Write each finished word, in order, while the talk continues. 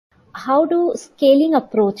how do scaling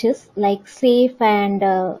approaches like SAFe and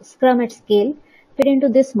Scrum at Scale fit into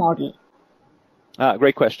this model?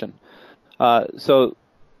 Great question. So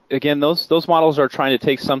again, those models are trying to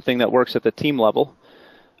take something that works at the team level,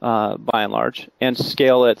 by and large, and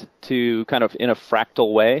scale it to kind of in a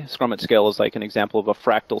fractal way. Scrum at Scale is like an example of a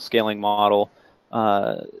fractal scaling model.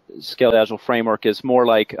 Scaled Agile framework is more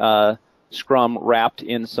like Scrum wrapped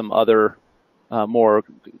in some other more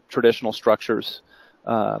traditional structures.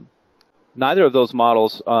 Neither of those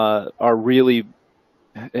models are really,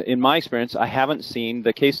 in my experience, I haven't seen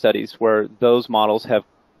the case studies where those models have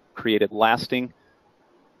created lasting,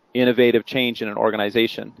 innovative change in an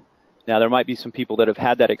organization. Now, there might be some people that have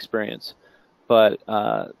had that experience, but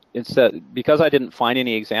instead, because I didn't find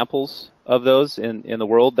any examples of those in the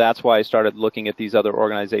world, that's why I started looking at these other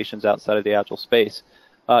organizations outside of the Agile space.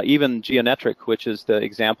 Even Geometric, which is the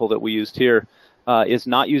example that we used here, is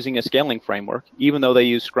not using a scaling framework, even though they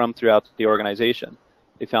use Scrum throughout the organization.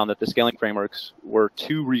 They found that the scaling frameworks were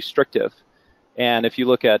too restrictive. And if you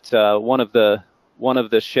look at one of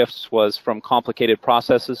the shifts was from complicated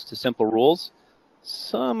processes to simple rules.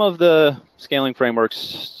 Some of the scaling frameworks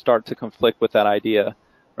start to conflict with that idea,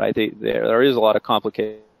 right? There is a lot of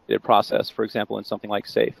complicated process, for example, in something like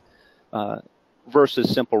SAFe,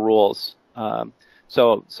 versus simple rules.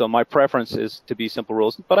 So my preference is to be simple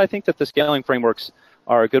rules, but I think that the scaling frameworks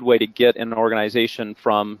are a good way to get an organization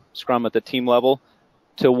from Scrum at the team level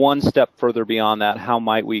to one step further beyond that. How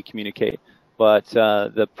might we communicate? But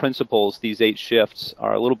the principles, these 8 shifts,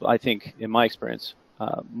 are a little, I think, in my experience,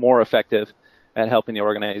 more effective at helping the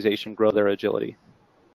organization grow their agility.